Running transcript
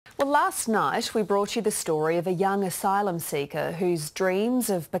Well, last night we brought you the story of a young asylum seeker whose dreams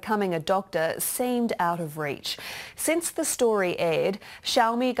of becoming a doctor seemed out of reach. Since the story aired,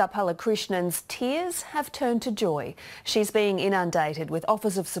 Soumi Gopalakrishnan's tears have turned to joy. She's being inundated with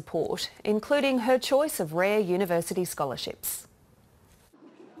offers of support, including her choice of rare university scholarships.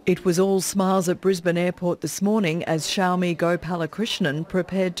 It was all smiles at Brisbane Airport this morning as Soumi Gopalakrishnan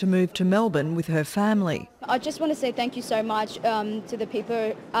prepared to move to Melbourne with her family. I just want to say thank you so much to the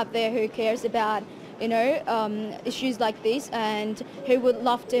people out there who cares about, issues like this and who would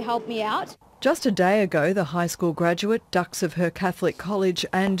love to help me out. Just a day ago, the high school graduate, dux of her Catholic college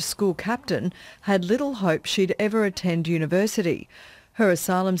and school captain, had little hope she'd ever attend university. Her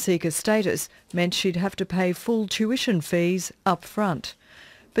asylum seeker status meant she'd have to pay full tuition fees up front.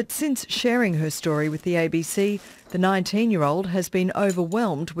 But since sharing her story with the ABC, the 19-year-old has been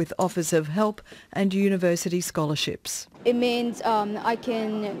overwhelmed with offers of help and university scholarships. It means I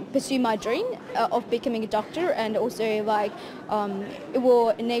can pursue my dream of becoming a doctor, and also it will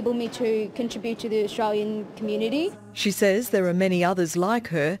enable me to contribute to the Australian community. She says there are many others like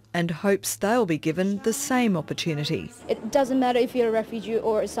her and hopes they'll be given the same opportunity. It doesn't matter if you're a refugee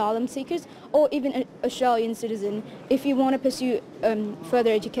or asylum seekers or even an Australian citizen. If you want to pursue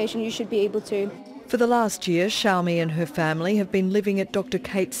further education, you should be able to. For the last year, Soumi and her family have been living at Dr.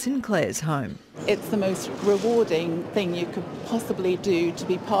 Kate Sinclair's home. It's the most rewarding thing you could possibly do, to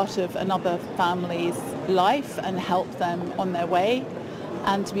be part of another family's life and help them on their way.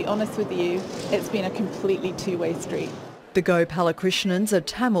 And to be honest with you, it's been a completely two-way street. The Gopalakrishnans are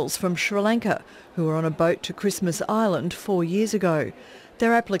Tamils from Sri Lanka who were on a boat to Christmas Island 4 years ago.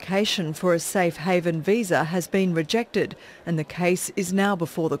 Their application for a safe haven visa has been rejected and the case is now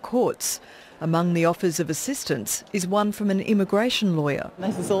before the courts. Among the offers of assistance is one from an immigration lawyer.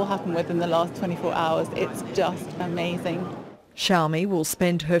 This has all happened within the last 24 hours. It's just amazing. Soumi will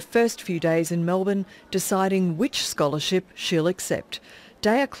spend her first few days in Melbourne deciding which scholarship she'll accept.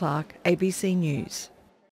 Daya Clark, ABC News.